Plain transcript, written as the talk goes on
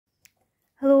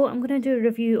Hello, I'm going to do a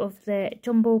review of the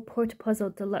Jumbo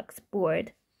Portapuzzle Deluxe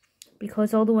board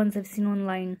because all the ones I've seen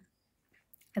online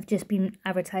have just been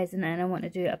advertising and I want to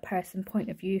do a person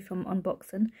point of view from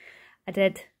unboxing. I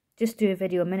did just do a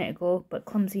video a minute ago, but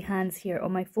clumsy hands here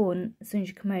on my phone, as soon as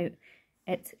you come out,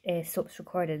 it stops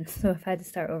recording. So if I had to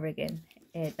start over again,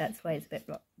 that's why it's a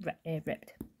bit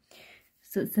ripped.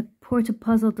 So it's a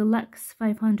Portapuzzle Deluxe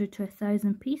 500 to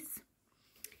 1000 piece.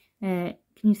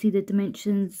 Can you see the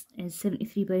dimensions is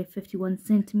 73 by 51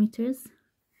 centimeters.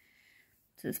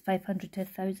 So it's 500 to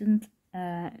 1000.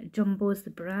 Jumbo is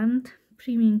the brand.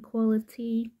 Premium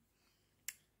quality.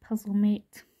 Puzzle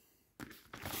mate.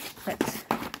 But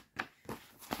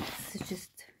this is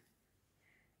just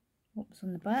what's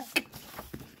on the back.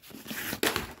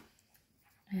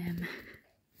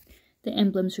 The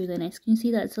emblem's really nice. Can you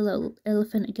see that? It's a little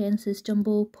elephant again. It says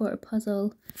Jumbo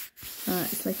Portapuzzle.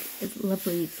 It's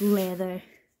lovely. It's leather.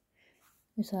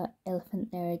 There's that elephant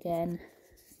there again.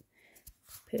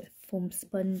 Put a foam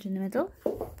sponge in the middle.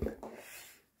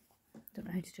 Don't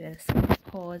know how to do this.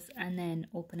 Pause and then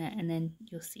open it, and then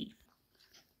you'll see.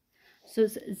 So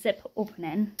it's zip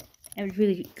opening. It was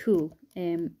really cool.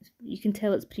 You can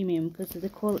tell it's premium because the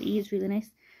quality is really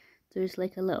nice. There's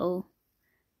like a little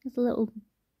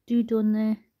dude on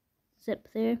the zip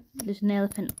there. There's an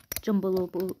elephant Jumbo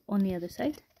logo on the other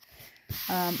side.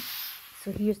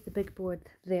 So here's the big board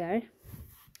there.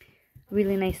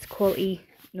 Really nice quality,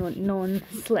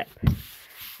 non-slip. So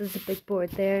there's a big board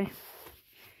there.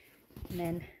 And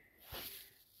then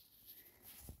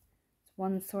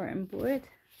one sorting board.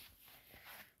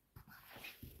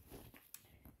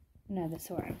 Another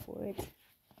sorting board.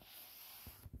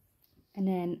 And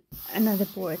then another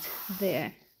board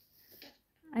there.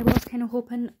 I was kind of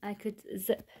hoping I could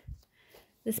zip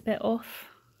this bit off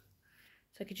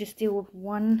so I could just deal with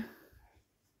one,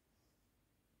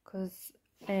 because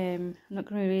I'm not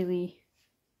going to really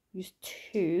use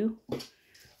two.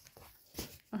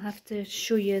 I'll have to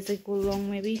show you as I go along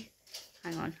maybe.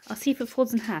 Hang on, I'll see if it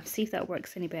folds in half, see if that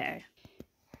works any better.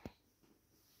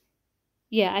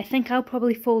 Yeah, I think I'll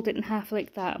probably fold it in half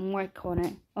like that and work on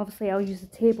it. Obviously I'll use the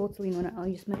table to lean on it. I'll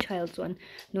use my child's one,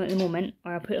 not at the moment,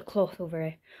 or I'll put a cloth over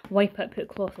it. Wipe it, put a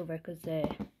cloth over because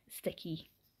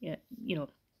sticky, you know,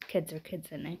 kids are kids,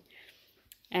 aren't they?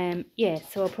 Yeah,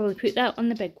 so I'll probably put that on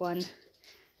the big one,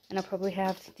 and I'll probably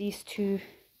have these two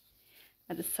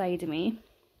at the side of me.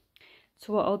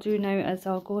 So what I'll do now is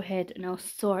I'll go ahead and I'll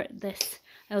sort this.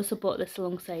 I also bought this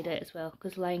alongside it as well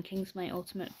because Lion King's my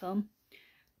ultimate film.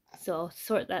 So I'll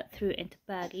sort that through into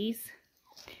baggies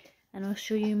and I'll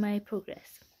show you my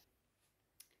progress.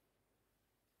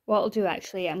 What I'll do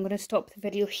actually, I'm going to stop the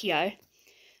video here,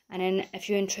 and then if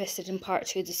you're interested in part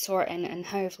 2, the sorting and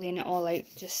how I've laid it all out,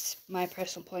 just my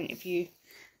personal point of view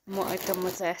and what I've done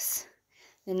with this,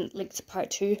 then link to part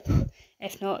 2.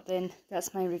 If not, then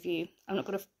that's my review. I'm not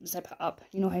going to zip it up.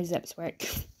 You know how zips work.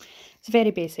 It's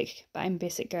very basic, but I'm a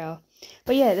basic girl.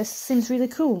 But yeah, this seems really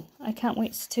cool. I can't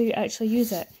wait to actually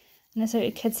use it. And it's out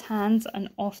of kids' hands and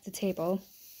off the table.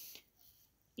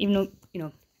 Even though, you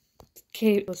know,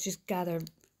 cables just gather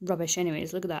rubbish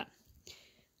anyways. Look at that.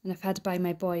 And I've had to buy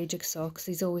my boy a jigsaw because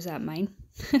he's always at mine.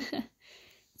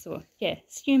 So yeah,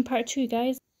 see you in part 2,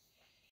 guys.